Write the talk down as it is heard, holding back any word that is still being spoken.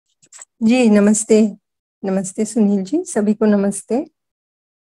जी नमस्ते। नमस्ते सुनील जी, सभी को नमस्ते।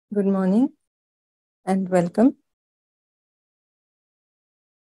 Good morning and welcome.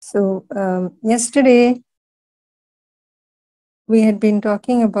 So yesterday we had been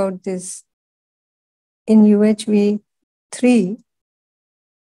talking about this in uhv-iii.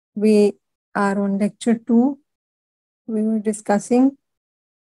 We are on lecture 2. We were discussing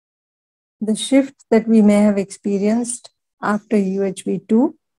the shift that we may have experienced after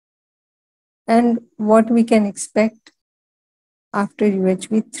uhv-2 and what we can expect after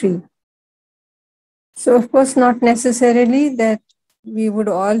uhv-3. So of course not necessarily that we would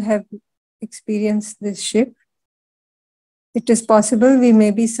all have experienced this shift. It is possible we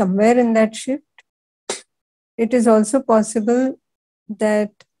may be somewhere in that shift. It is also possible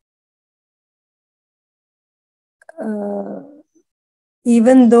that uh,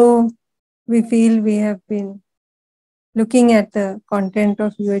 even though we feel we have been looking at the content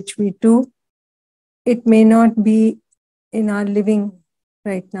of uhv-2, it may not be in our living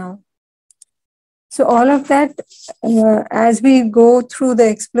right now. So all of that, as we go through the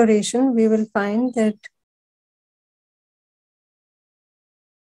exploration, we will find that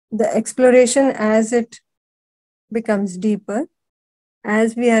the exploration, as it becomes deeper,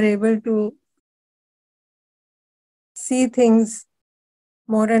 as we are able to see things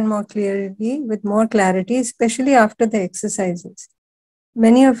more and more clearly, with more clarity, especially after the exercises.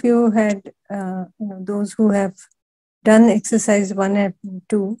 Many of you had, those who have done exercise 1 and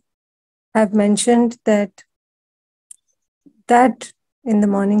 2 have mentioned that in the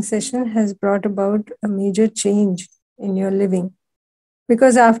morning session has brought about a major change in your living.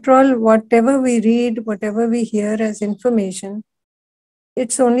 Because after all, whatever we read, whatever we hear as information,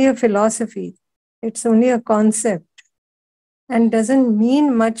 it's only a philosophy, it's only a concept, and doesn't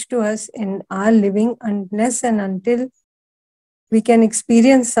mean much to us in our living unless and until we can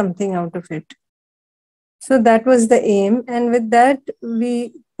experience something out of it. So that was the aim. And with that,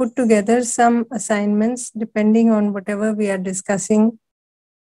 we put together some assignments depending on whatever we are discussing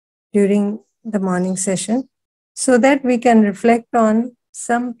during the morning session, so that we can reflect on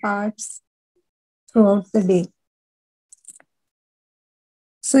some parts throughout the day.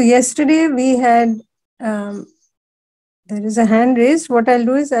 So yesterday we had, there is a hand raised. What I'll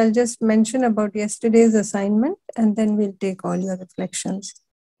do is I'll just mention about yesterday's assignment and then we'll take all your reflections.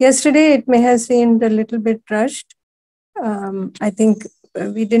 Yesterday it may have seemed a little bit rushed. I think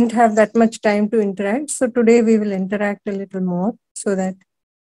we didn't have that much time to interact. So today we will interact a little more so that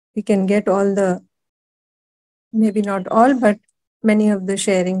we can get all the, maybe not all, but many of the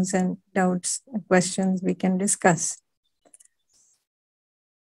sharings and doubts and questions we can discuss.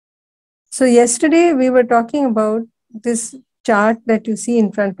 So yesterday we were talking about this chart that you see in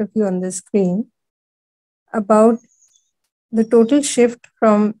front of you on the screen about the total shift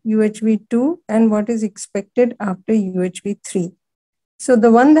from uhv-2 and what is expected after uhv-3. So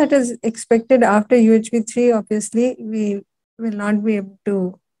the one that is expected after uhv-3, obviously we will not be able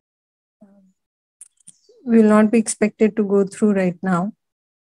to, we will not be expected to go through right now.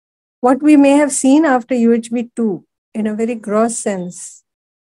 What we may have seen after uhv-2 in a very gross sense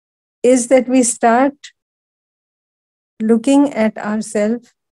is that we start looking at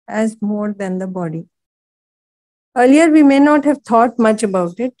ourselves as more than the body. Earlier, we may not have thought much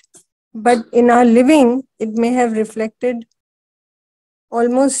about it, but in our living, it may have reflected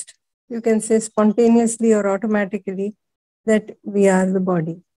almost, you can say, spontaneously or automatically that we are the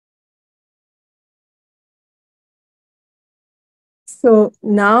body. So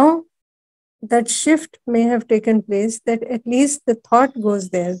now that shift may have taken place, that at least the thought goes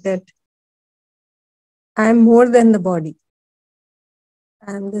there that I am more than the body,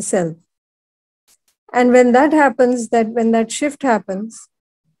 I am the self. And when that happens, that when that shift happens,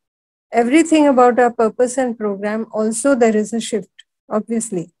 everything about our purpose and program, also there is a shift,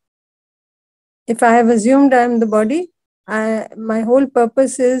 obviously. If I have assumed I am the body, my whole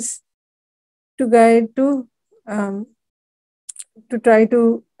purpose is to guide to try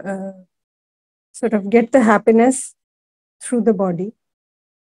to sort of get the happiness through the body,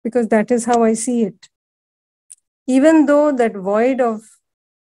 because that is how I see it. Even though that void of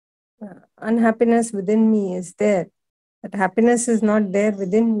unhappiness within me is there, that happiness is not there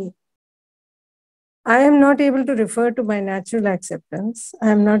within me, I am not able to refer to my natural acceptance. I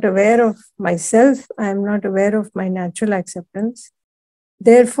am not aware of myself. I am not aware of my natural acceptance.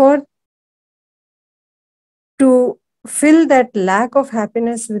 Therefore, to fill that lack of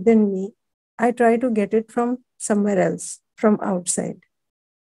happiness within me, I try to get it from somewhere else, from outside,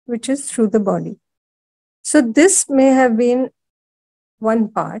 which is through the body. So this may have been one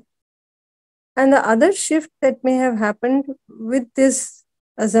part. And the other shift that may have happened with this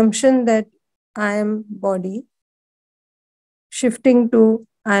assumption that I am body, shifting to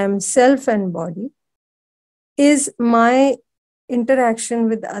I am self and body, is my interaction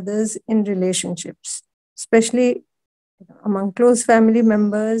with others in relationships, especially among close family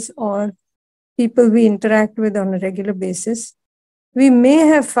members or people we interact with on a regular basis. We may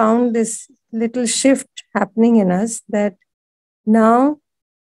have found this little shift happening in us, that now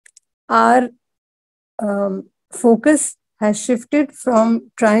our focus has shifted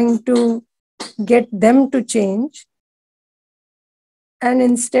from trying to get them to change and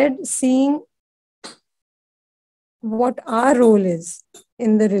instead seeing what our role is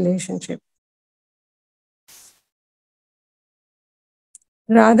in the relationship.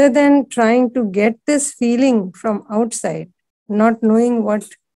 Rather than trying to get this feeling from outside, not knowing what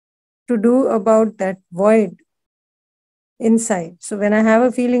to do about that void inside. So when I have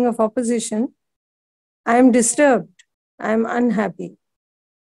a feeling of opposition, I am disturbed, I am unhappy.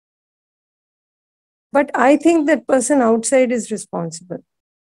 But I think that person outside is responsible.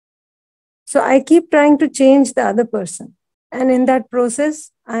 So I keep trying to change the other person. And in that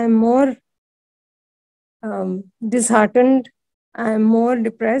process, I am more disheartened, I am more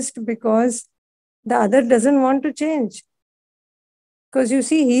depressed because the other doesn't want to change. Because you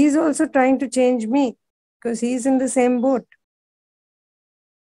see, he is also trying to change me because he's in the same boat.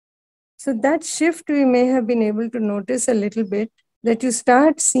 So that shift we may have been able to notice a little bit, that you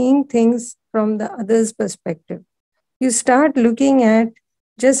start seeing things from the other's perspective. You start looking at,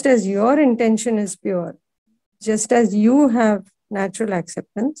 just as your intention is pure, just as you have natural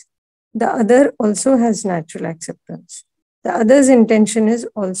acceptance, the other also has natural acceptance. The other's intention is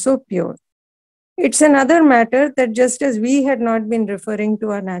also pure. It's another matter that just as we had not been referring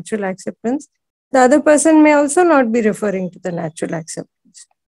to our natural acceptance, the other person may also not be referring to the natural acceptance.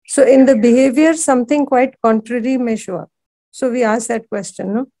 So in the behavior, something quite contrary may show up. So we ask that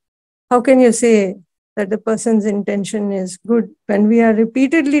question, no? How can you say that the person's intention is good when we are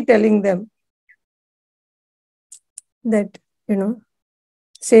repeatedly telling them that,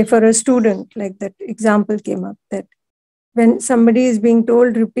 say for a student, like that example came up, that when somebody is being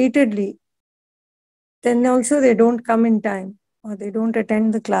told repeatedly, then also they don't come in time, or they don't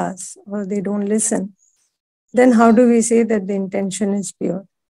attend the class, or they don't listen, then how do we say that the intention is pure?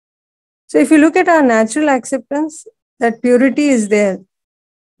 So if you look at our natural acceptance, that purity is there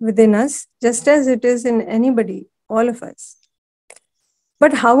within us, just as it is in anybody, all of us.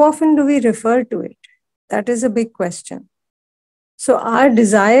 But how often do we refer to it? That is a big question. So our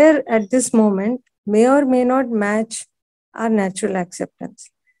desire at this moment may or may not match our natural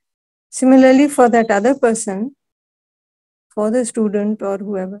acceptance. Similarly, for that other person, for the student or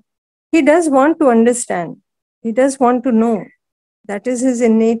whoever, he does want to understand. He does want to know. That is his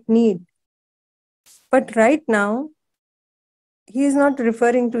innate need. But right now, he is not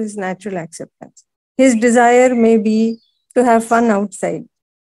referring to his natural acceptance. His desire may be to have fun outside,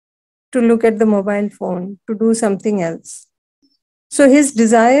 to look at the mobile phone, to do something else. So his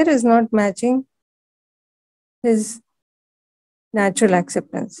desire is not matching his natural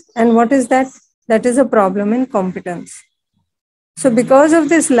acceptance. And what is that? That is a problem in competence. So because of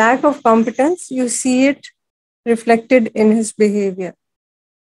this lack of competence, you see it reflected in his behavior.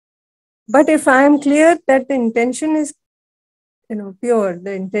 But if I am clear that the intention is pure,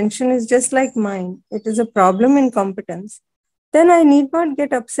 the intention is just like mine, it is a problem in competence, then I need not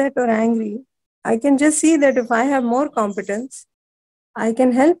get upset or angry. I can just see that if I have more competence, I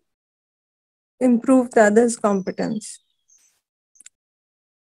can help improve the other's competence.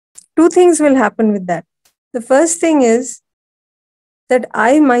 Two things will happen with that. The first thing is that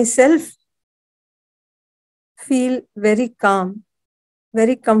I myself feel very calm,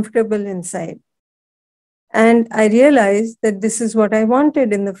 very comfortable inside. And I realized that this is what I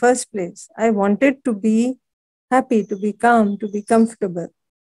wanted in the first place. I wanted to be happy, to be calm, to be comfortable.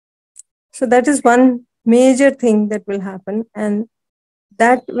 So that is one major thing that will happen. And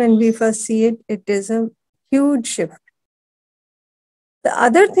that when we first see it, it is a huge shift. The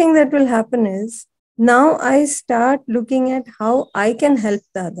other thing that will happen is now I start looking at how I can help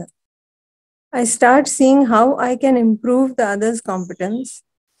the other. I start seeing how I can improve the other's competence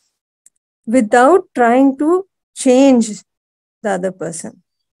without trying to change the other person.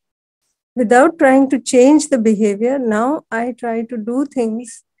 Without trying to change the behavior, now I try to do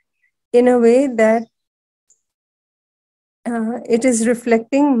things in a way that it is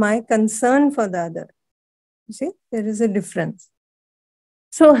reflecting my concern for the other. You see, there is a difference.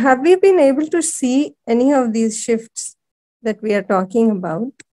 So, have we been able to see any of these shifts that we are talking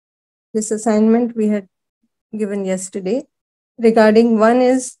about? This assignment we had given yesterday regarding one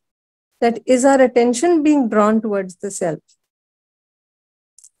is that is our attention being drawn towards the self?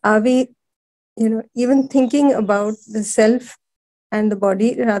 Are we, even thinking about the self and the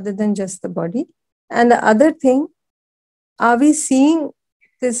body rather than just the body? And the other thing, are we seeing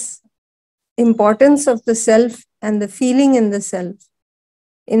this importance of the self and the feeling in the self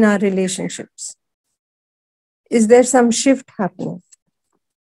in our relationships? Is there some shift happening?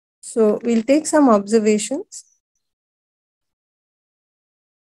 So we'll take some observations.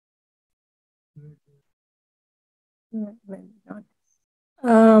 Maybe not.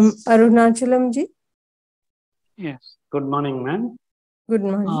 Arunachalam ji. Yes, good morning, ma'am. Good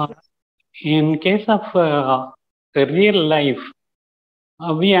morning. In case of real life,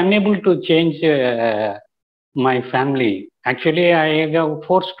 we unable to change my family. Actually, I got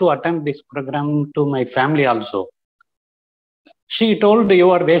forced to attend this program to my family also. She told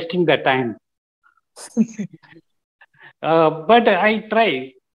you are wasting the time. But I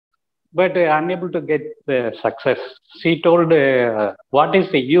try, but unable to get the success. She told, what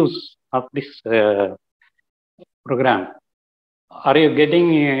is the use of this program? Are you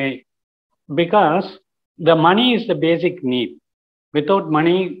getting, because the money is the basic need. Without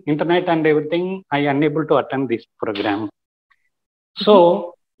money, internet and everything, I unable to attend this program.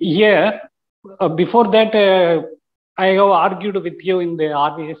 So here, before that, I have argued with you in the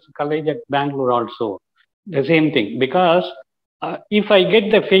RVS college at Bangalore also. The same thing, because if I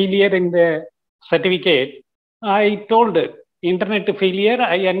get the failure in the certificate, I told internet failure,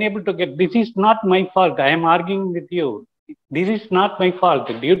 I unable to get. This is not my fault. I am arguing with you. This is not my fault.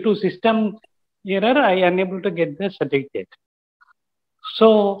 Due to system error, I unable to get the certificate.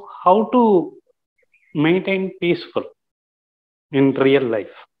 So how to maintain peaceful in real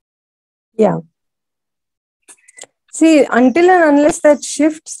life? Yeah. See, until and unless that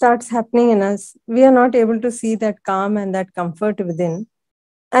shift starts happening in us, we are not able to see that calm and that comfort within.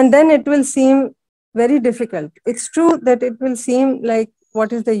 And then it will seem very difficult. It's true that it will seem like,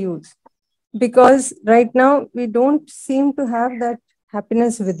 what is the use? Because right now we don't seem to have that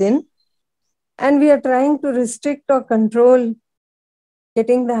happiness within. And we are trying to restrict or control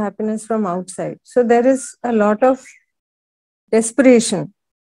getting the happiness from outside. So there is a lot of desperation,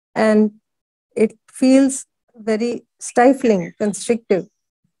 and it feels very stifling, constrictive.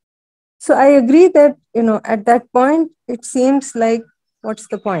 So I agree that, at that point, it seems like, what's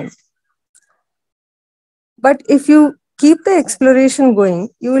the point? But if you keep the exploration going,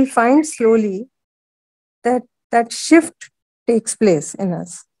 you will find slowly that that shift takes place in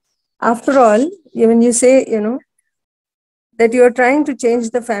us. After all, when you say, that you are trying to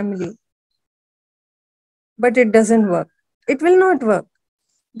change the family, but it doesn't work, it will not work,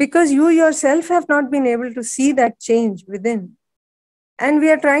 because you yourself have not been able to see that change within. And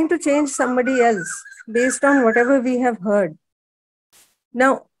we are trying to change somebody else based on whatever we have heard.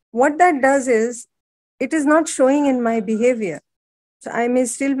 Now, what that does is, it is not showing in my behavior. So I may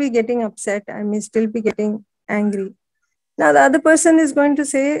still be getting upset, I may still be getting angry. Now, the other person is going to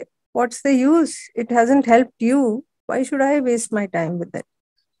say, what's the use? It hasn't helped you. Why should I waste my time with it?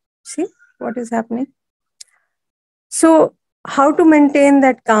 See what is happening? So, how to maintain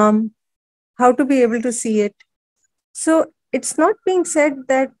that calm? How to be able to see it? So, it's not being said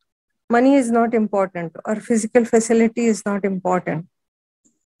that money is not important or physical facility is not important.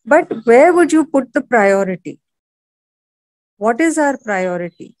 But where would you put the priority? What is our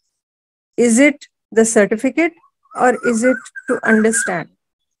priority? Is it the certificate, or is it to understand?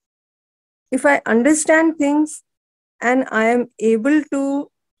 If I understand things and I am able to,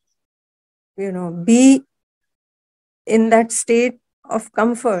 be in that state of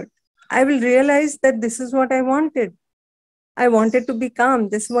comfort, I will realize that this is what I wanted. I wanted to be calm.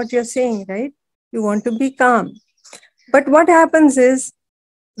 This is what you're saying, right? You want to be calm. But what happens is,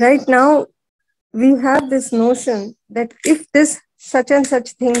 right now, we have this notion that if this such and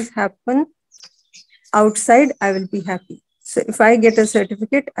such things happen outside, I will be happy. So if I get a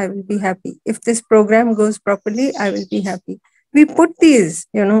certificate, I will be happy. If this program goes properly, I will be happy. We put these,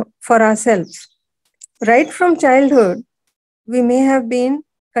 for ourselves. Right from childhood, we may have been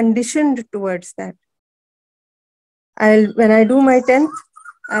conditioned towards that. When I do my 10th,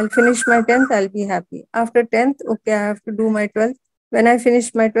 I'll finish my 10th, I'll be happy. After 10th, okay, I have to do my 12th. When I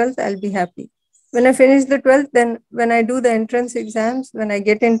finish my 12th, I'll be happy. When I finish the 12th, then when I do the entrance exams, when I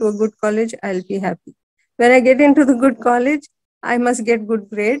get into a good college, I'll be happy. When I get into the good college, I must get good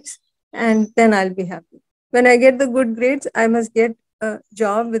grades, and then I'll be happy. When I get the good grades, I must get a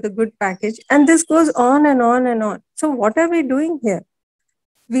job with a good package. And this goes on and on and on. So what are we doing here?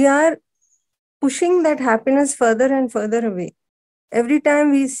 We are pushing that happiness further and further away. Every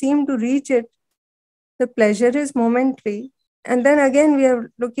time we seem to reach it, the pleasure is momentary. And then again, we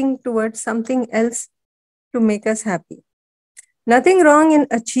are looking towards something else to make us happy. Nothing wrong in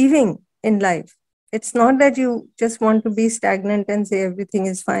achieving in life. It's not that you just want to be stagnant and say everything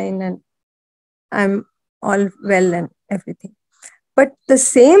is fine and I'm all well and everything. But the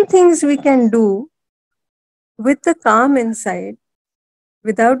same things we can do with the calm inside,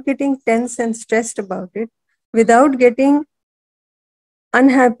 without getting tense and stressed about it, without getting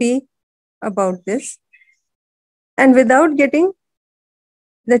unhappy about this, and without getting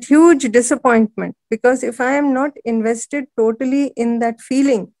that huge disappointment. Because if I am not invested totally in that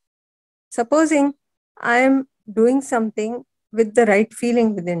feeling, supposing I am doing something with the right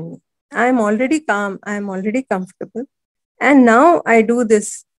feeling within me, I am already calm, I am already comfortable, and now I do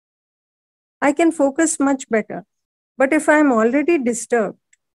this, I can focus much better. But if I am already disturbed,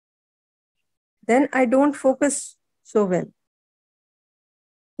 then I don't focus so well,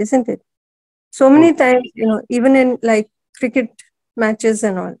 isn't it? So many True. times, even in like cricket matches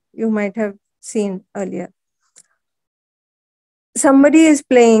and all, you might have seen earlier. Somebody is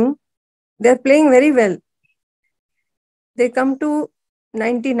playing, they're playing very well. They come to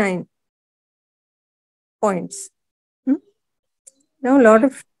 99 points. Hmm? Now, a lot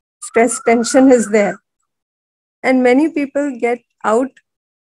of stress, tension is there. And many people get out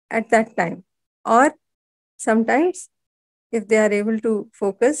at that time. Or sometimes, if they are able to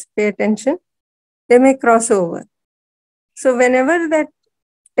focus, pay attention, they may cross over. So, whenever that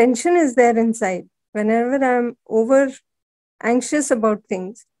tension is there inside, whenever I'm over anxious about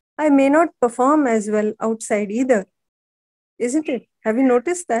things, I may not perform as well outside either, isn't it? Have you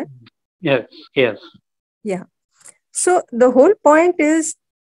noticed that? Yes, yes, Yeah. So the whole point is,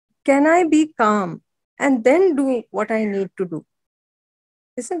 can I be calm and then do what I need to do?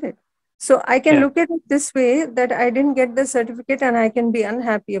 Isn't it? So I can yes, look at it this way, that I didn't get the certificate and I can be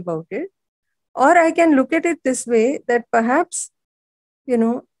unhappy about it. Or I can look at it this way, that perhaps, you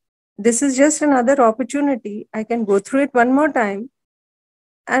know, this is just another opportunity. I can go through it one more time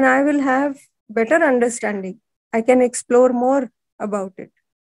and I will have better understanding. I can explore more about it.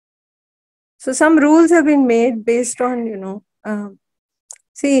 So some rules have been made based on,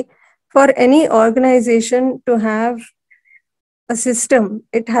 see, for any organization to have a system,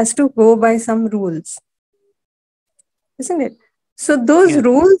 it has to go by some rules, isn't it? So those yes,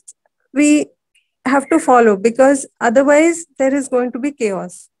 rules we have to follow, because otherwise there is going to be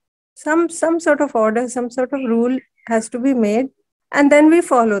chaos. Some sort of order, some sort of rule has to be made, and then we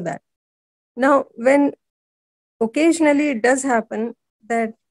follow that. Now, when occasionally it does happen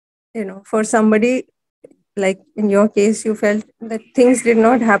that, for somebody, like in your case, you felt that things did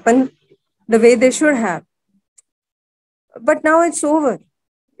not happen the way they should have, but now it's over,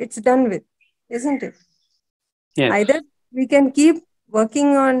 it's done with, isn't it? yes, Either we can keep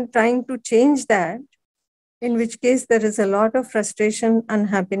working on trying to change that, in which case there is a lot of frustration,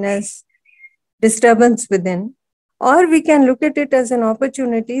 unhappiness, disturbance within, or we can look at it as an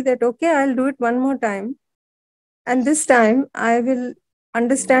opportunity that, okay, I'll do it one more time, and this time I will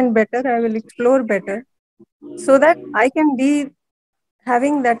understand better, I will explore better, so that I can be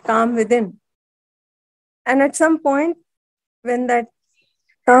having that calm within. And at some point, when that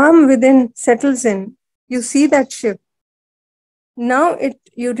calm within settles in, you see that shift. Now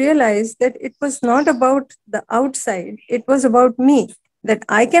you realize that it was not about the outside, it was about me, that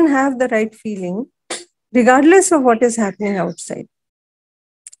I can have the right feeling regardless of what is happening outside.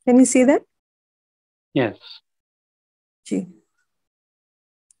 Can you see that? yes. Ji.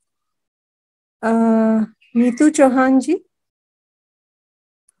 Neetu Chauhan ji.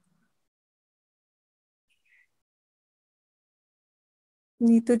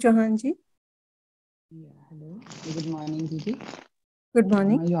 Neetu Chauhan ji. Yeah, hello. Good morning, Didi. Good Am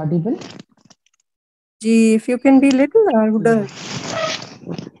morning. I audible? Ji, if you can be little louder.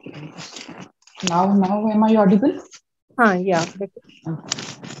 Now, am I audible? Yeah. Better.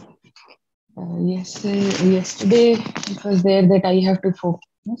 Yes, yesterday it was there that I have to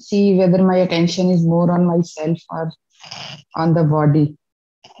see whether my attention is more on myself or on the body.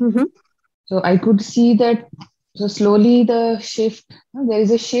 Mm-hmm. So I could see that. So slowly the shift, there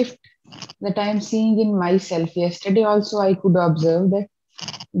is a shift that I am seeing in myself. Yesterday also I could observe that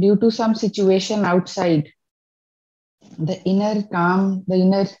due to some situation outside, the inner calm, the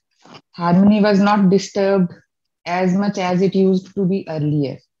inner harmony was not disturbed as much as it used to be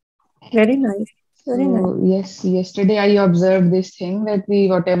earlier. Very nice. Very nice. So yes, yesterday I observed this thing that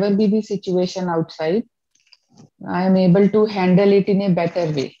whatever be the situation outside, I am able to handle it in a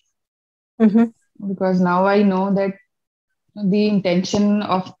better way, Mm-hmm. because now I know that the intention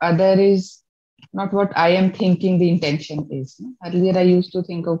of other is not what I am thinking the intention is. Earlier I used to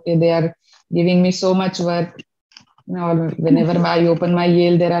think, okay, they are giving me so much work, Or whenever I open my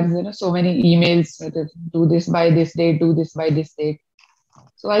email, there are so many emails. Do this by this date. Do this by this date.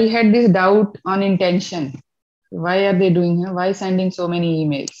 So I had this doubt on intention. Why are they doing? Why sending so many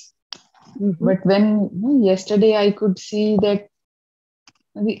emails? Mhm. But when yesterday I could see that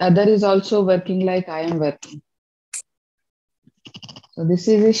the other is also working like I am working. So this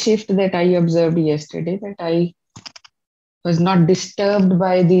is a shift that I observed yesterday, that I was not disturbed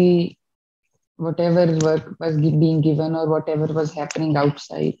by the whatever work was being given or whatever was happening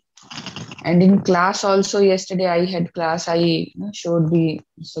outside. And in class also yesterday I had class. I showed the,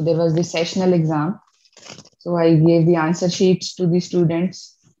 so there was the sessional exam. So I gave the answer sheets to the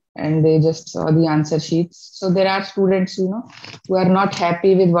students and they just saw the answer sheets. So there are students, who are not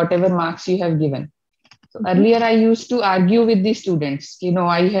happy with whatever marks you have given. So Mhm. earlier I used to argue with the students,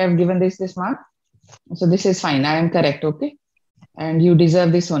 I have given this mark. So this is fine. I am correct. Okay. And you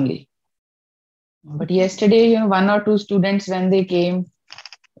deserve this only. But yesterday, one or two students, when they came,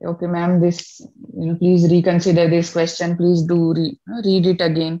 okay, ma'am, this, please reconsider this question. Please do read it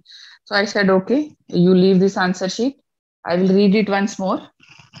again. So I said, okay, you leave this answer sheet. I will read it once more.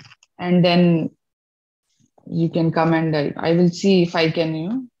 And then you can come and I will see if I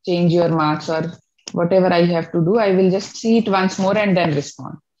can, change your marks or whatever I have to do. I will just see it once more and then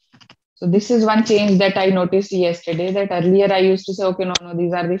respond. So this is one change that I noticed yesterday, that earlier I used to say, okay, no,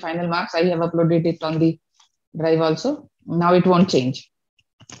 these are the final marks. I have uploaded it on the drive also. Now it won't change.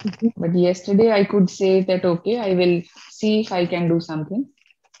 Mhm. But yesterday I could say that, okay, I will see if I can do something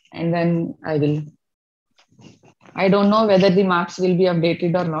and then I will. I don't know whether the marks will be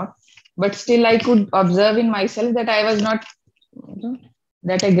updated or not, but still I could observe in myself that I was not,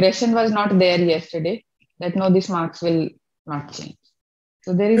 that aggression was not there yesterday, that no, this marks will not change.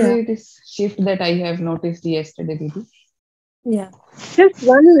 So there is Yeah, this shift that I have noticed yesterday, Didi. yeah. Just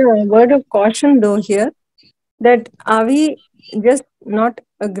one word of caution though here, that are we just not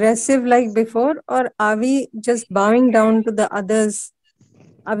aggressive like before, or are we just bowing down to the others?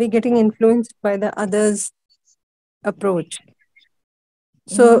 Are we getting influenced by the others' approach?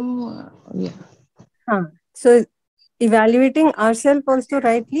 So, Yeah. huh. So evaluating ourselves also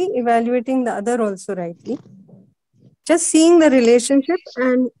rightly, evaluating the other also rightly. Just seeing the relationship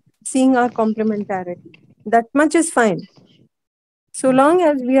and seeing our complementarity. That much is fine. So long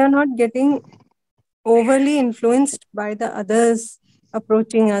as we are not getting overly influenced by the others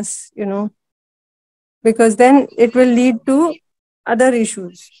approaching us, because then it will lead to other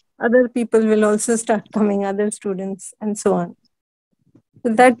issues. Other people will also start coming, other students, and so on.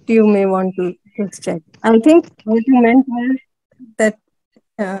 So that you may want to just check. I think what you meant was that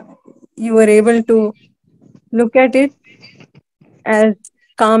uh, you were able to look at it as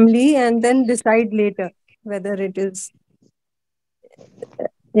calmly and then decide later whether it is,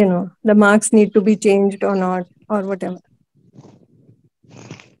 the marks need to be changed or not, or whatever.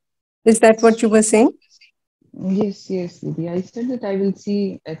 Is that what you were saying? Yes, yes, Didi. I said that I will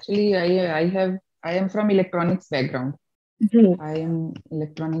see. Actually, I am from electronics background. Mhm. I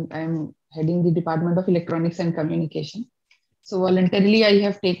am heading the Department of Electronics and Communication. So voluntarily, I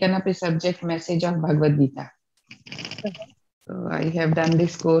have taken up a subject message of Bhagavad Gita. So I have done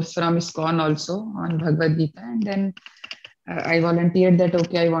this course from ISKCON also on Bhagavad Gita, and then I volunteered that,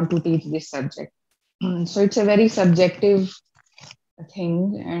 okay, I want to teach this subject. So it's a very subjective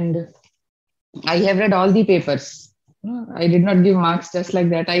thing, and I have read all the papers. I did not give marks just like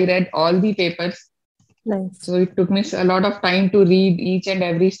that. I read all the papers. Nice. So it took me a lot of time to read each and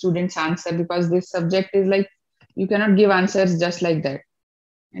every student's answer, because this subject is like, you cannot give answers just like that.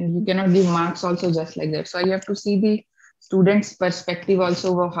 And you cannot give marks also just like that. So I have to see the student's perspective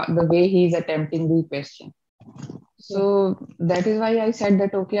also, the way he is attempting the question. Yeah. So that is why I said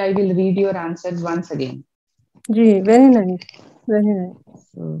that, okay, I will read your answers once again. Gee, very nice. Very nice.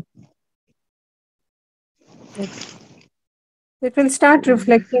 So, It, it will start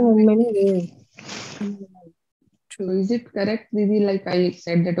reflecting in many ways. Mm, so true. is it correct, Didi? Like I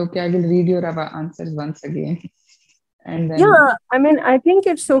said that, okay, I will read your answers once again. And then, Yeah, I mean, I think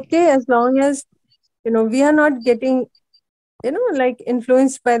it's okay as long as, we are not getting, like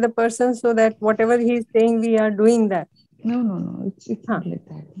influenced by the person so that whatever he's saying, we are doing that. no, it's Huh. not like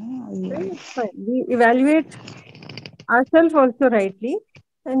that. No, Then it's fine. We evaluate ourselves also rightly,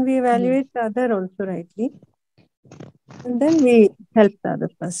 and we yes. evaluate the other also rightly, and then we help the other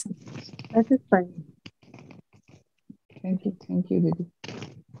person. That is fine. Okay. Thank you, Didi.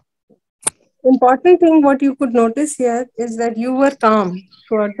 Important thing what you could notice here is that you were calm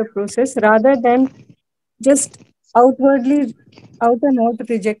throughout the process rather than just outwardly out and out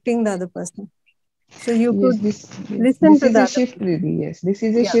rejecting the other person. So you Yes, could listen this to is the a other shift, person. really. Yes, this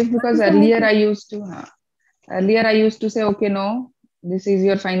is a Yeah, shift, that because is the most earlier I important. used to, Earlier, I used to say, okay, no, this is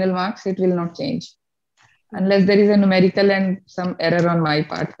your final marks, it will not change. Unless there is a numerical and some error on my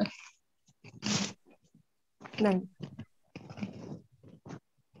part. Nice.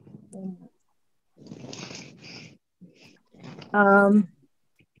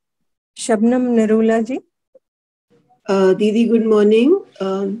 Shabnam Narula ji. Didi, good morning.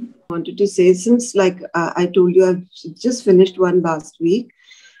 Wanted to say, since like I told you, I've just finished one last week.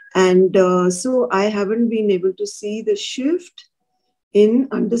 And so I haven't been able to see the shift in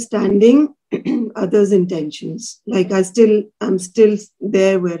understanding others' intentions. Like I'm still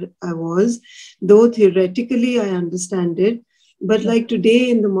there where I was, though theoretically I understand it. But like today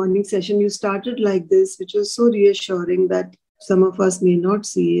in the morning session, you started like this, which was so reassuring that some of us may not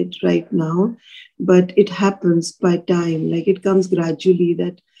see it right now, but it happens by time. Like it comes gradually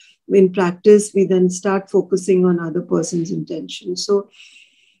that in practice, we then start focusing on other person's intention. So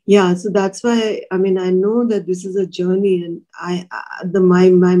yeah, so that's why I mean I know that this is a journey, and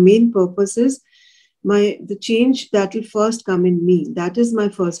my main purpose is the change that will first come in me. That is my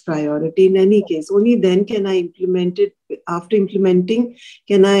first priority in any case. Only then can I implement it. After implementing,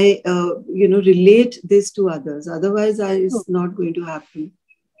 can I relate this to others? Otherwise, it's not going to happen.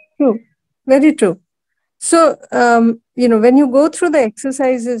 True, very true. So, when you go through the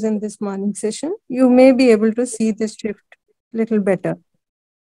exercises in this morning session, you may be able to see this shift a little better.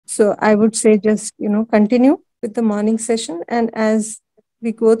 So I would say just, continue with the morning session. And as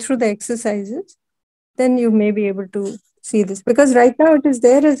we go through the exercises, then you may be able to see this. Because right now it is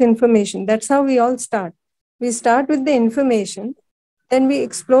there as information. That's how we all start. We start with the information, then we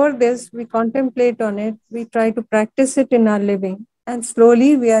explore this, we contemplate on it, we try to practice it in our living. And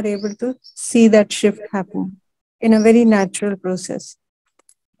slowly we are able to see that shift happen in a very natural process.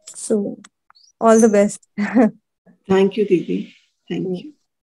 So all the best. Thank you, Didi. Thank you.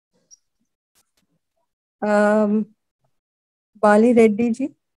 Bali Reddy ji.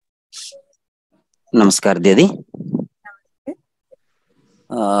 Namaskar, Didi.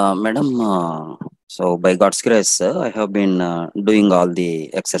 Madam, so by God's grace, I have been doing all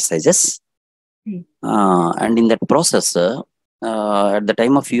the exercises. And in that process, at the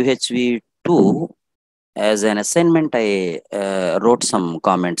time of uhv-iii, as an assignment, I wrote some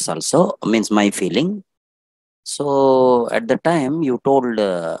comments also, means my feeling. So at the time, you told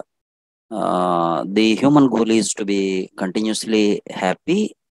the human goal is to be continuously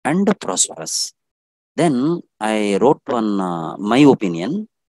happy and prosperous. Then I wrote one, my opinion,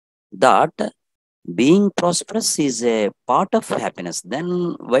 that being prosperous is a part of happiness.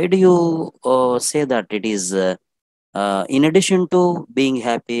 Then why do you say that it is in addition to being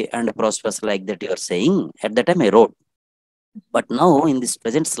happy and prosperous like that you are saying? At the time I wrote. But now in this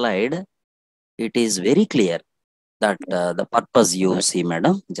present slide, it is very clear that the purpose you see,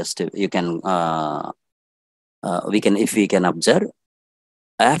 madam, just you can, if we can observe,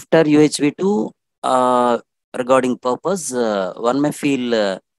 after uhv-ii, regarding purpose, one may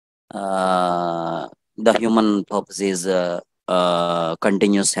feel the human purpose is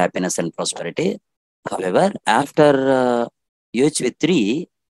continuous happiness and prosperity. However, after uhv-iii,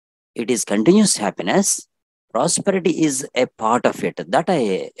 it is continuous happiness. Prosperity is a part of it. That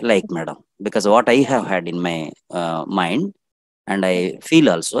I like, madam, because what I have had in my mind, and I feel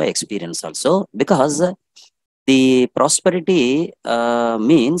also, experience also, because the prosperity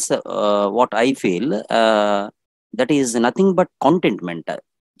means what I feel, that is nothing but contentment,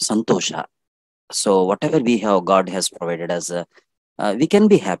 santosha. So whatever we have, God has provided us, we can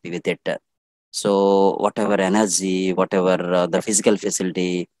be happy with it. So whatever energy, whatever the physical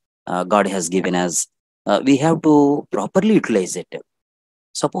facility God has given us, we have to properly utilize it.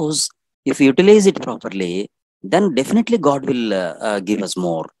 Suppose if we utilize it properly, then definitely God will give us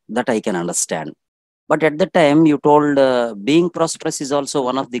more. That I can understand. But at that time, you told being prosperous is also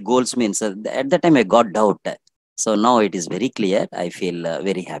one of the goals. Means at that time I got doubt. So now it is very clear. I feel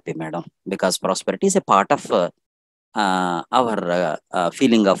very happy, madam, because prosperity is a part of our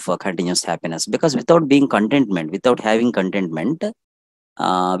feeling of continuous happiness. Because without being contentment, without having contentment,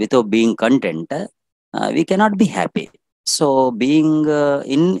 without being content, we cannot be happy. So being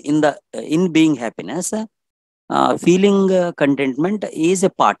in being happiness, feeling contentment is a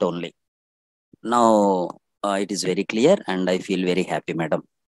part only. Now it is very clear, and I feel very happy, madam.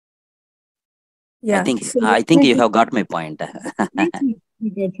 Yeah. I think you have got my point. You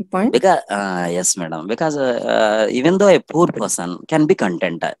get the point. Because yes, madam. Because even though a poor person can be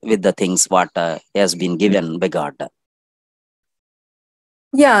content with the things what has been given by God.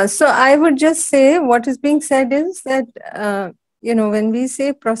 Yeah. So I would just say what is being said is that when we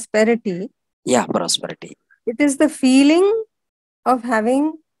say prosperity, Yeah, prosperity. it is the feeling of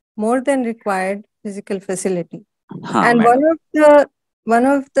having more than required physical facility. Ha, And madam. one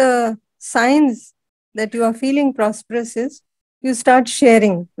of the signs that you are feeling prosperous is you start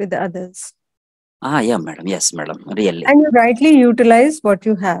sharing with others. Yeah, madam. Yes, madam. Really. And you rightly utilize what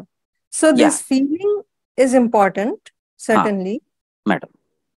you have. So Yeah. this feeling is important, certainly. Madam.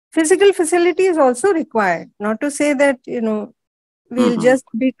 Physical facility is also required. Not to say that, we'll just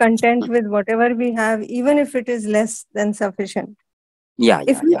be content with whatever we have, even if it is less than sufficient. Yeah,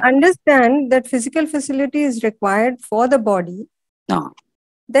 If yeah, we yeah. understand that physical facility is required for the body,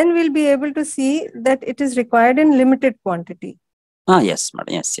 then we'll be able to see that it is required in limited quantity. Yes,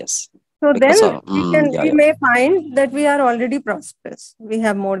 madam. Yes, yes. So Because then we yeah. may find that we are already prosperous. We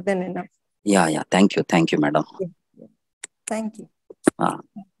have more than enough. Yeah, yeah. Thank you, madam. Yeah. Thank you. Ah.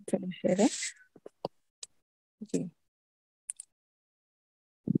 For sharing. Okay.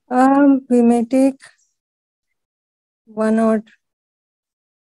 We may take one or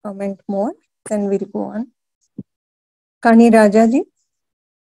comment more, then we'll go on. Kani Rajaji.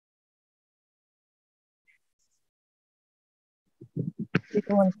 Do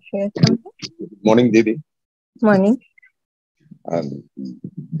you want to share something? Morning, Didi. Morning.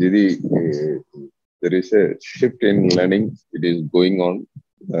 Didi, there is a shift in learning. It is going on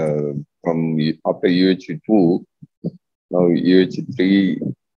from after UH2. Now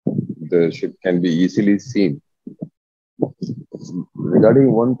UH3, the shift can be easily seen.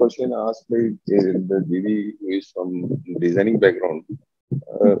 Regarding one question asked by the Didi who is from designing background,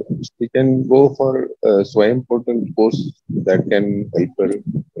 she can go for a Swayam Portal course that can help her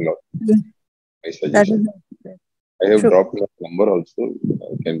a lot. My suggestion. I have dropped my number also.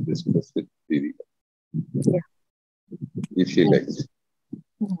 I can discuss with Didi. Yeah. If she likes.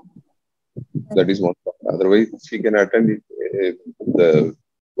 That is one part. Otherwise, she can attend the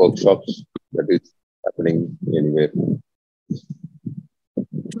workshops that is happening anywhere.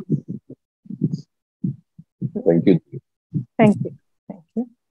 Thank you. Thank you. Thank you.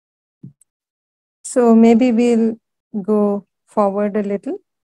 So maybe we'll go forward a little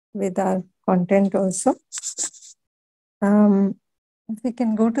with our content also. If we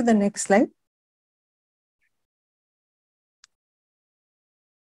can go to the next slide.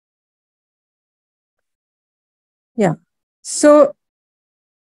 Yeah. So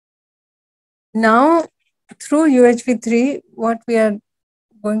now through UHV3, what we are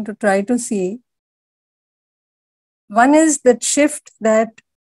going to try to see, one is that shift that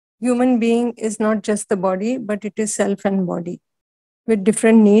human being is not just the body, but it is self and body with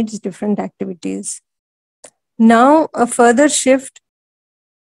different needs, different activities. Now a further shift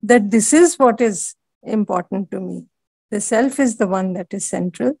that this is what is important to me. The self is the one that is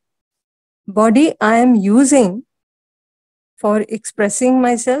central. Body I am using for expressing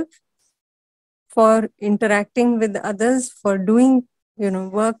myself, for interacting with others, for doing,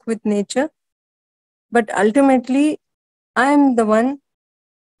 work with nature. But ultimately, I am the one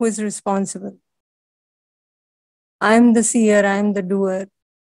who is responsible. I am the seer, I am the doer.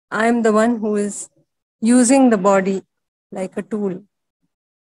 I am the one who is using the body like a tool.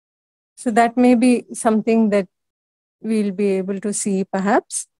 So that may be something that we'll be able to see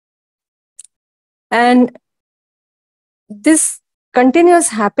perhaps. And this continuous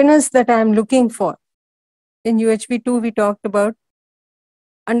happiness that I'm looking for, in UHV2, we talked about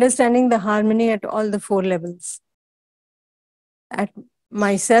understanding the harmony at all the 4 levels. At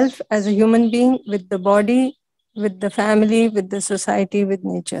myself as a human being, with the body, with the family, with the society, with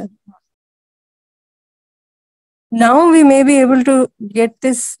nature. Now we may be able to get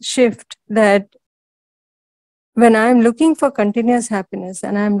this shift that when I'm looking for continuous happiness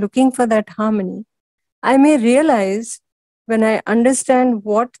and I'm looking for that harmony, I may realize when I understand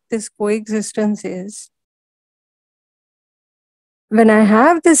what this coexistence is, when I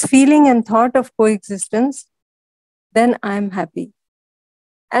have this feeling and thought of coexistence, then I'm happy.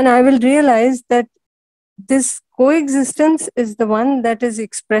 And I will realize that this coexistence is the one that is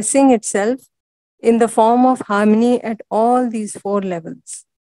expressing itself in the form of harmony at all these 4 levels.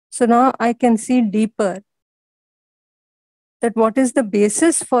 So now I can see deeper that what is the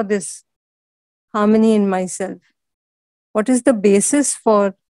basis for this harmony in myself? What is the basis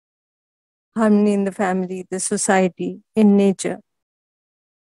for harmony in the family, the society, in nature?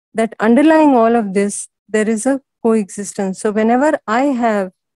 That underlying all of this, there is a coexistence. So whenever I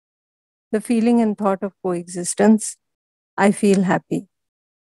have the feeling and thought of coexistence, I feel happy.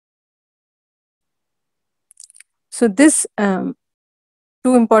 So this 2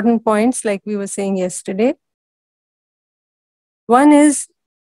 important points, like we were saying yesterday. One is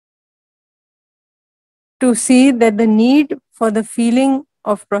to see that the need for the feeling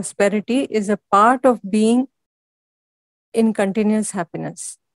of prosperity is a part of being in continuous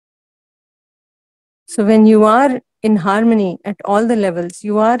happiness. So when you are in harmony at all the levels,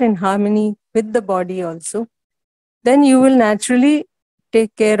 you are in harmony with the body also, then you will naturally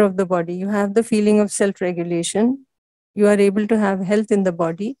take care of the body. You have the feeling of self-regulation. You are able to have health in the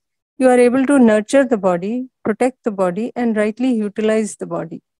body. You are able to nurture the body, protect the body, and rightly utilize the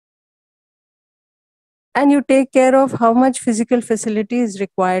body. And you take care of how much physical facility is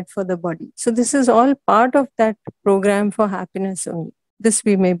required for the body. So this is all part of that program for happiness only. This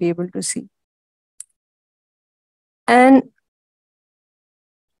we may be able to see. And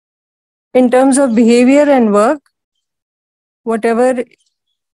in terms of behavior and work, whatever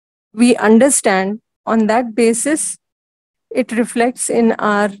we understand, on that basis, it reflects in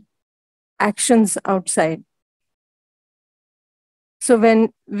our actions outside. So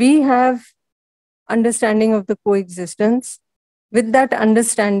when we have understanding of the coexistence, with that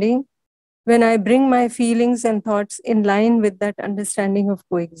understanding, when I bring my feelings and thoughts in line with that understanding of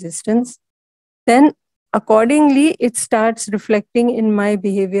coexistence, then accordingly it starts reflecting in my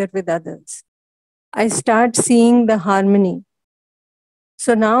behavior with others. I start seeing the harmony.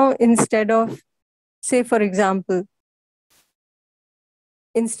 So now instead of, say for example,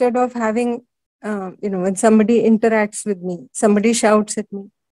 instead of having, when somebody interacts with me, somebody shouts at me,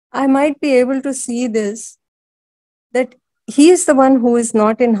 I might be able to see this, that he is the one who is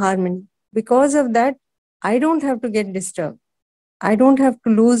not in harmony. Because of that, I don't have to get disturbed. I don't have to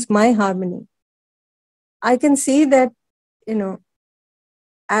lose my harmony. I can see that,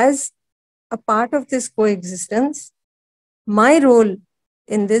 as a part of this coexistence, my role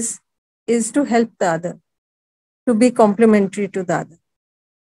in this is to help the other, to be complementary to the other.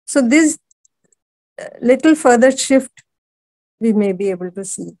 So this little further shift we may be able to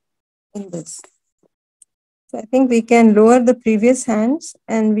see in this. So I think we can lower the previous hands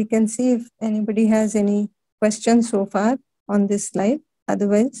and we can see if anybody has any questions so far on this slide.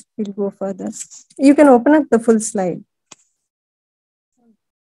 Otherwise, we'll go further. You can open up the full slide.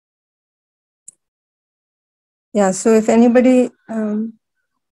 Yeah, so if anybody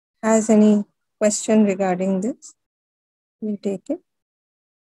has any question regarding this, we'll take it.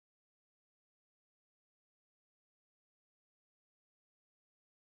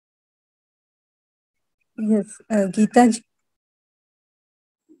 Yes, Geeta ji.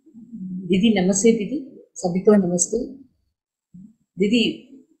 Didi, namaste, Didi. Sabito, namaste.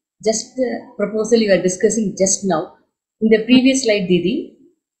 Didi, just the proposal you are discussing just now. In the previous slide, Didi,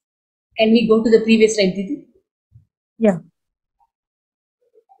 can we go to the previous slide, Didi? Yeah.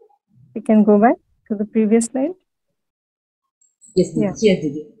 We can go back to the previous slide. Yes, Didi. Yeah. Here,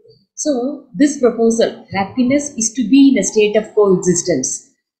 Didi. So, this proposal, happiness is to be in a state of coexistence.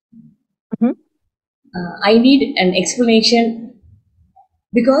 I need an explanation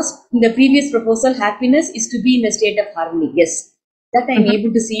because in the previous proposal, happiness is to be in a state of harmony. Yes, that I am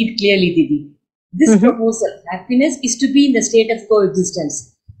able to see it clearly, Didi. This proposal, happiness is to be in the state of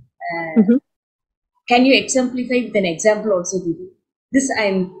coexistence. Can you exemplify with an example also, Didi? This I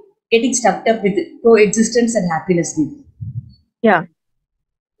am getting stuck up with coexistence and happiness, Didi. Yeah.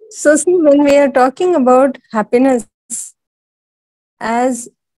 So see, when we are talking about happiness as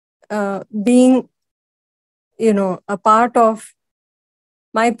being, a part of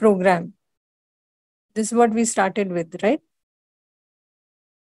my program, this is what we started with, right?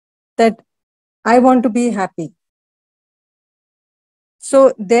 That I want to be happy.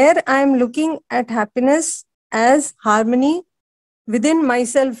 So there I am looking at happiness as harmony within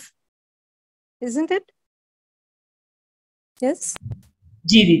myself, isn't it? Yes?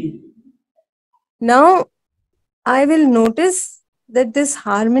 Ji, Didi. Now I will notice that this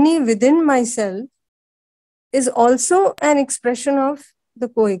harmony within myself is also an expression of the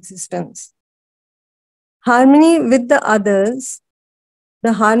coexistence. Harmony with the others,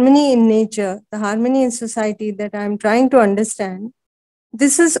 the harmony in nature, the harmony in society that I'm trying to understand,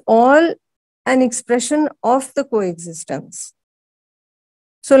 this is all an expression of the coexistence.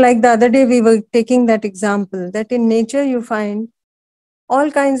 So like the other day, we were taking that example that in nature you find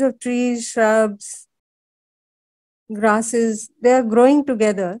all kinds of trees, shrubs, grasses, they are growing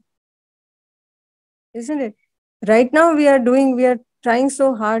together, isn't it? Right now we are trying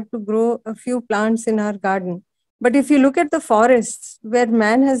so hard to grow a few plants in our garden. But if you look at the forests where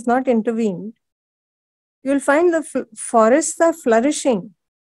man has not intervened, you'll find the forests are flourishing.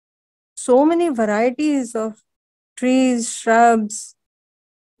 So many varieties of trees, shrubs,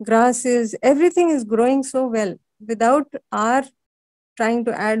 grasses, everything is growing so well without our trying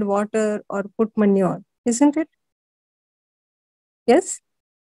to add water or put manure, isn't it? Yes?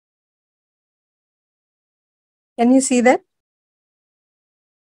 Can you see that?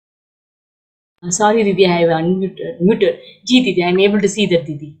 Sorry, Didi, I have unmuted. Muted. Ji, Didi, I am able to see that,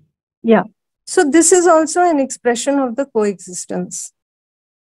 Didi. Yeah. So this is also an expression of the coexistence,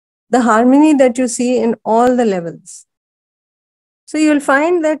 the harmony that you see in all the levels. So you'll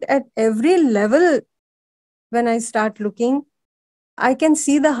find that at every level, when I start looking, I can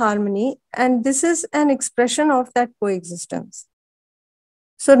see the harmony, and this is an expression of that coexistence.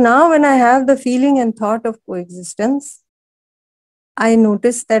 So now when I have the feeling and thought of coexistence, I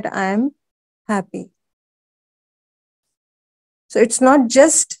notice that I am happy. So it's not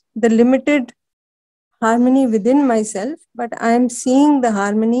just the limited harmony within myself, but I am seeing the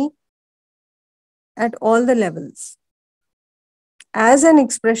harmony at all the levels as an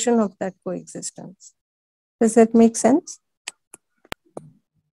expression of that coexistence. Does that make sense?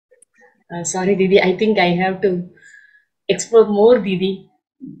 Sorry, Didi. I think I have to explore more, Didi.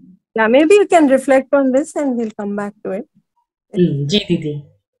 Yeah, maybe you can reflect on this and we'll come back to it. Ji, Didi.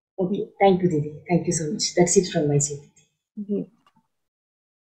 Okay. Thank you, Didi. Thank you so much. That's it from my side. Ji.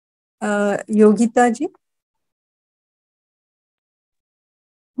 Yogita ji.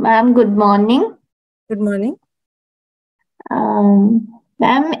 Ma'am, good morning. Good morning.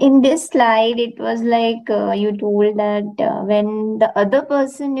 Ma'am, in this slide, it was like you told that when the other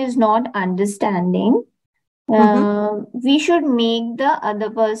person is not understanding, we should make the other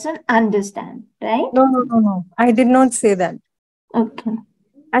person understand, right? No. I did not say that. Okay.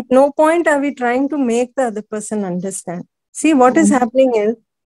 At no point are we trying to make the other person understand. See, what is happening is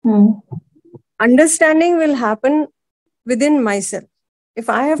understanding will happen within myself. If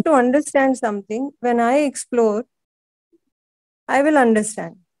I have to understand something, when I explore, I will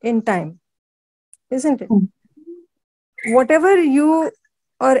understand in time, isn't it? Whatever you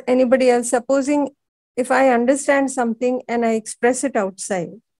or anybody else, supposing if I understand something and I express it outside,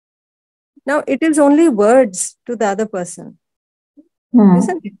 now it is only words to the other person,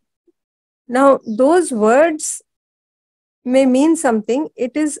 isn't it? Now, those words may mean something.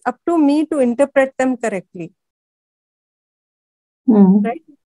 It is up to me to interpret them correctly. Right?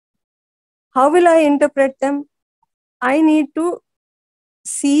 How will I interpret them? I need to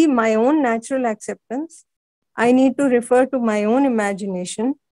see my own natural acceptance. I need to refer to my own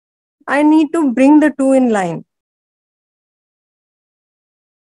imagination. I need to bring the two in line.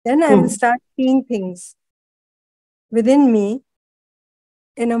 Then I will start seeing things within me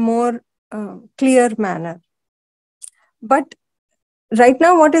in a more clear manner. But right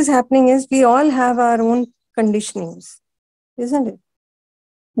now, what is happening is we all have our own conditionings, isn't it?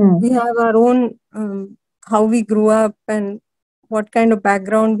 We have our own, how we grew up and what kind of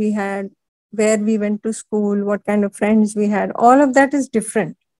background we had, where we went to school, what kind of friends we had. All of that is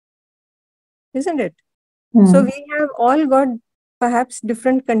different, isn't it? So we have all got perhaps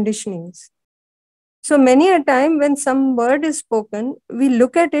different conditionings. So many a time when some word is spoken, we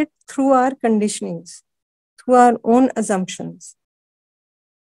look at it through our conditionings, through our own assumptions.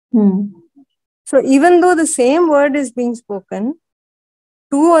 So even though the same word is being spoken,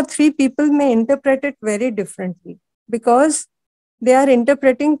 2 or 3 people may interpret it very differently because they are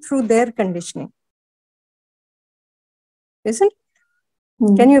interpreting through their conditioning. Isn't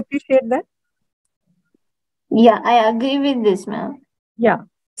it? Can you appreciate that? Yeah, I agree with this, ma'am. Yeah.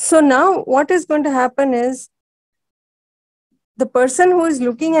 So now what is going to happen is the person who is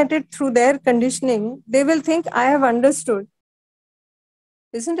looking at it through their conditioning, they will think, I have understood.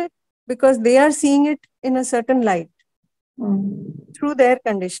 Isn't it? Because they are seeing it in a certain light through their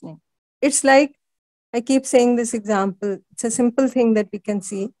conditioning. It's like, I keep saying this example. It's a simple thing that we can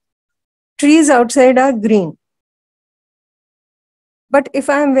see. Trees outside are green. But if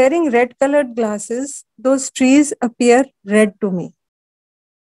I am wearing red colored glasses, those trees appear red to me.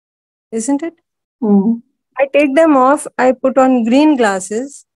 Isn't it? I take them off, I put on green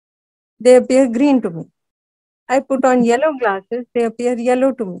glasses, they appear green to me. I put on yellow glasses, they appear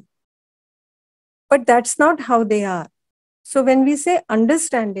yellow to me. But that's not how they are. So when we say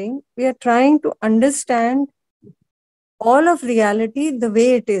understanding, we are trying to understand all of reality the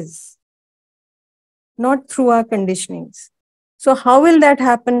way it is, not through our conditionings. So how will that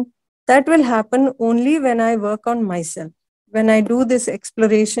happen? That will happen only when I work on myself. When I do this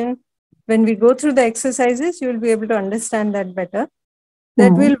exploration, when we go through the exercises, you will be able to understand that better.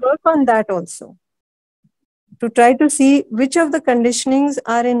 That we'll work on that also, to try to see which of the conditionings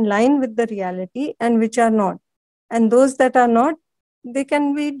are in line with the reality and which are not. And those that are not, they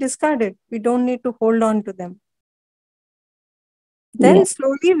can be discarded. We don't need to hold on to them. Then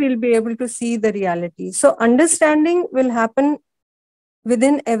slowly we'll be able to see the reality. So understanding will happen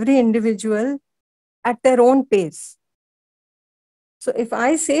within every individual at their own pace. So if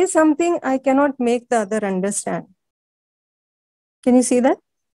I say something, I cannot make the other understand. Can you see that?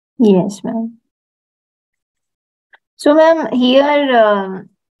 Yes, ma'am. So, ma'am, here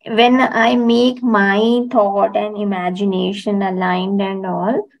when I make my thought and imagination aligned and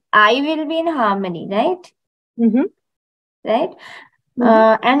all, I will be in harmony, right? Mm-hmm. Right?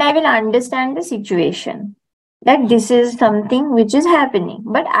 Mm-hmm. And I will understand the situation that this is something which is happening,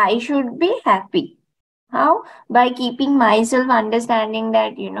 but I should be happy. How? By keeping myself understanding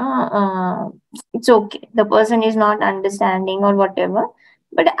that, it's okay. The person is not understanding or whatever,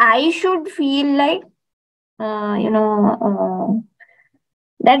 but I should feel like,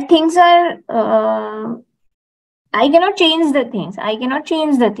 that things are, I cannot change the things. I cannot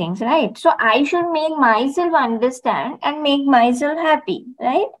change the things, right? So I should make myself understand and make myself happy,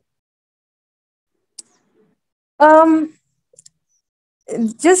 right? Um,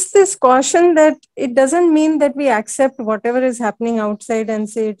 just this caution that it doesn't mean that we accept whatever is happening outside and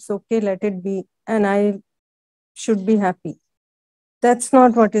say it's okay, let it be, and I should be happy. That's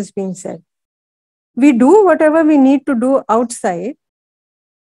not what is being said. We do whatever we need to do outside,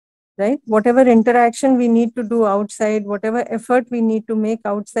 right? Whatever interaction we need to do outside, whatever effort we need to make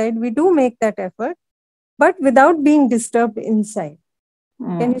outside, we do make that effort, but without being disturbed inside.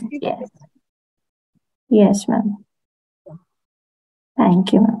 Can you see that? Yes. Yes, ma'am.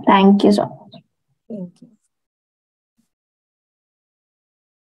 Thank you, ma'am. Thank you so much. Thank you.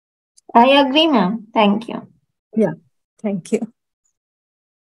 I agree, ma'am. Thank you. Yeah, thank you.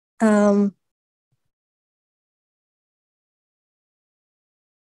 Um,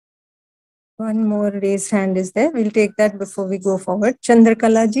 one more raised hand is there. We'll take that before we go forward.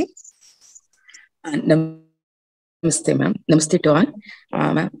 Chandrakala ji. Namaste, ma'am. Namaste to all.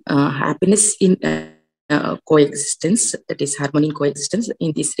 Ma'am, happiness in coexistence, that is harmony in coexistence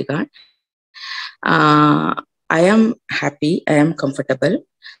in this regard. I am happy, I am comfortable.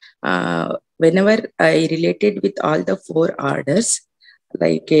 Whenever I related with all the four orders,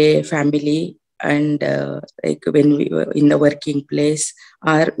 like a family and like when we were in the working place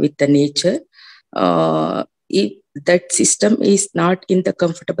or with the nature, if that system is not in the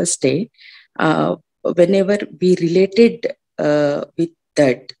comfortable state, whenever we related with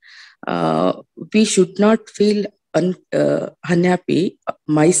that, we should not feel unhappy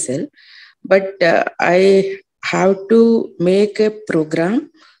myself, but I have to make a program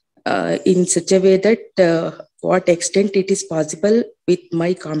in such a way that what extent it is possible with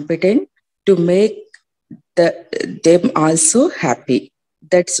my competent to make them also happy.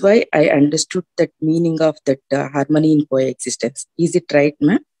 That's why I understood that meaning of that harmony in coexistence. Is it right,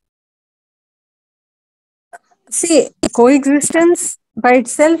 ma'am? See, coexistence by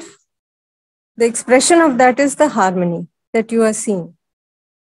itself, the expression of that is the harmony that you are seeing.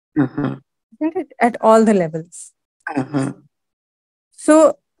 Uh-huh. Isn't it? At all the levels. Uh-huh.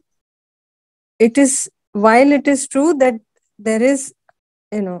 So it is, while it is true that there is,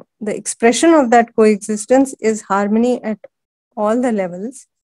 the expression of that coexistence is harmony at all the levels.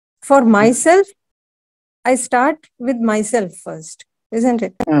 For myself, I start with myself first, isn't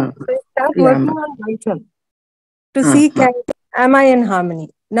it? So I start Yeah, working ma'am. on myself to see, am I in harmony?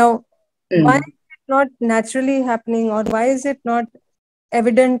 Now, why is it not naturally happening, or why is it not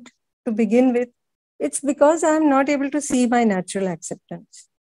evident to begin with? It's because I am not able to see my natural acceptance.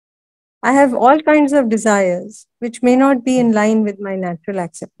 I have all kinds of desires which may not be in line with my natural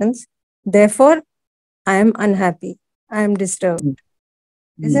acceptance. Therefore, I am unhappy. I am disturbed.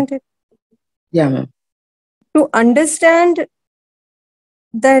 Isn't it? Yeah, ma'am. To understand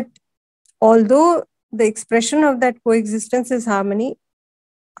that although the expression of that coexistence is harmony,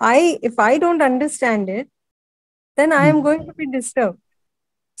 if I don't understand it, then I am going to be disturbed.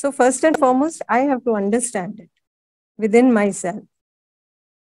 So first and foremost, I have to understand it within myself.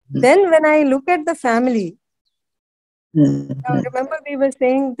 Then when I look at the family, now remember we were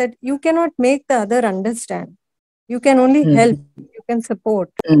saying that you cannot make the other understand. You can only help, you can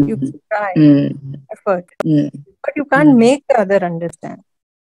support, you can try, effort, but you can't make the other understand.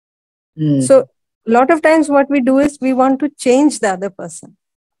 So a lot of times what we do is we want to change the other person.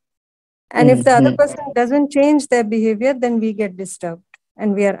 And if the other person doesn't change their behavior, then we get disturbed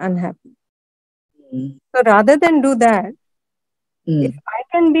and we are unhappy. So rather than do that, if I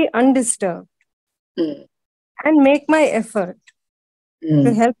can be undisturbed and make my effort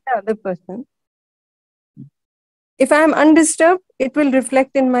to help the other person, if I am undisturbed, it will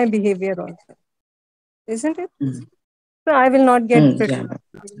reflect in my behavior also. Isn't it? So I will not get frustrated,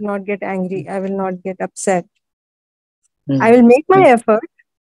 I will not get angry, I will not get upset. I will make my effort,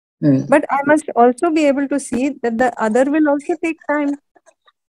 but I must also be able to see that the other will also take time,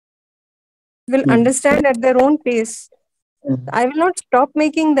 will understand at their own pace. I will not stop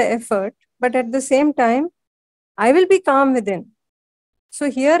making the effort, but at the same time, I will be calm within. So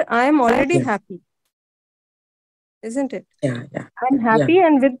here I am already happy. isn't it? Yeah. I'm happy,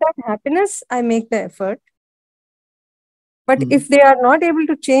 and with that happiness, I make the effort. But Mm. if they are not able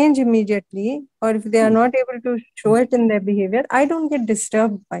to change immediately, or if they are not able to show it in their behavior, I don't get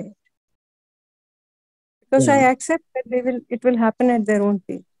disturbed by it. Because I accept that it will happen at their own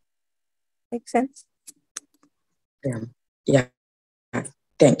pace. Make sense? Yeah.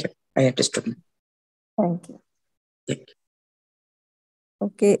 Thank you. I understood. Thank you. Thank you.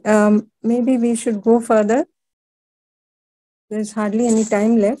 Okay. Maybe we should go further. There's hardly any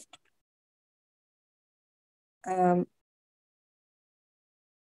time left.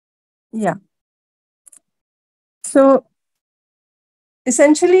 Yeah. So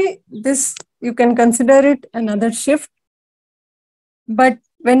essentially, this, you can consider it another shift. But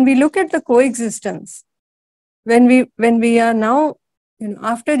when we look at the coexistence, when we are now,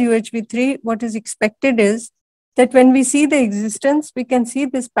 after uhv-iii, what is expected is that when we see the existence, we can see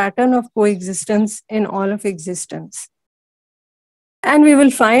this pattern of coexistence in all of existence. And we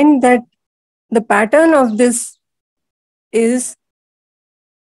will find that the pattern of this is,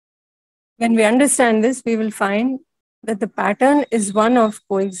 when we understand this, we will find that the pattern is one of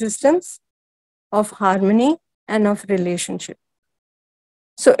coexistence, of harmony, and of relationship.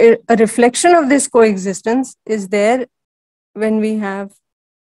 So a reflection of this coexistence is there when we have,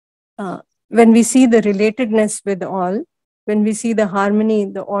 when we see the relatedness with all, when we see the harmony,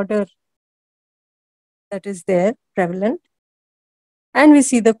 the order that is there prevalent, and we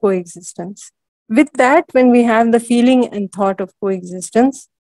see the coexistence. With that, when we have the feeling and thought of coexistence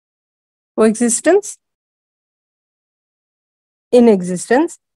in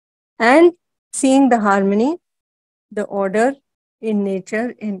existence, and seeing the harmony, the order in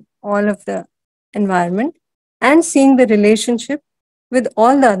nature, in all of the environment, and seeing the relationship with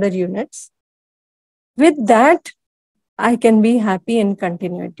all the other units, with that, I can be happy in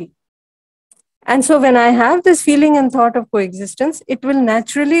continuity. And so when I have this feeling and thought of coexistence, it will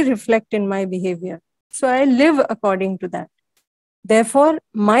naturally reflect in my behavior. So I live according to that. Therefore,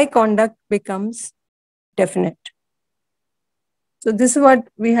 my conduct becomes definite. So this is what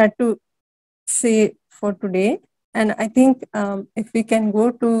we had to say for today. And I think if we can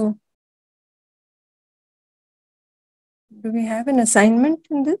go to, do we have an assignment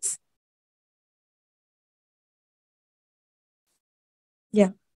in this? Yeah,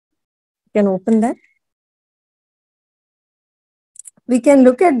 we can open that. We can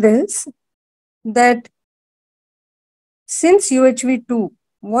look at this, that since uhv-ii,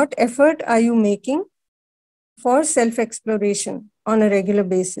 what effort are you making for self-exploration on a regular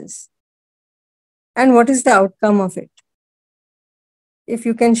basis? And what is the outcome of it? If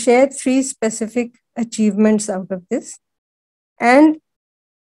you can share 3 specific achievements out of this, and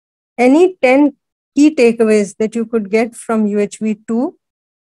any 10 key takeaways that you could get from uhv-ii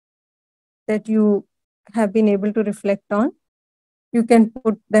that you have been able to reflect on, you can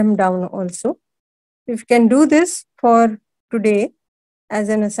put them down also. If you can do this for today as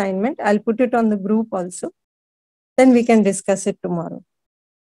an assignment, I'll put it on the group also. Then we can discuss it tomorrow.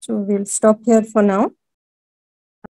 So we'll stop here for now.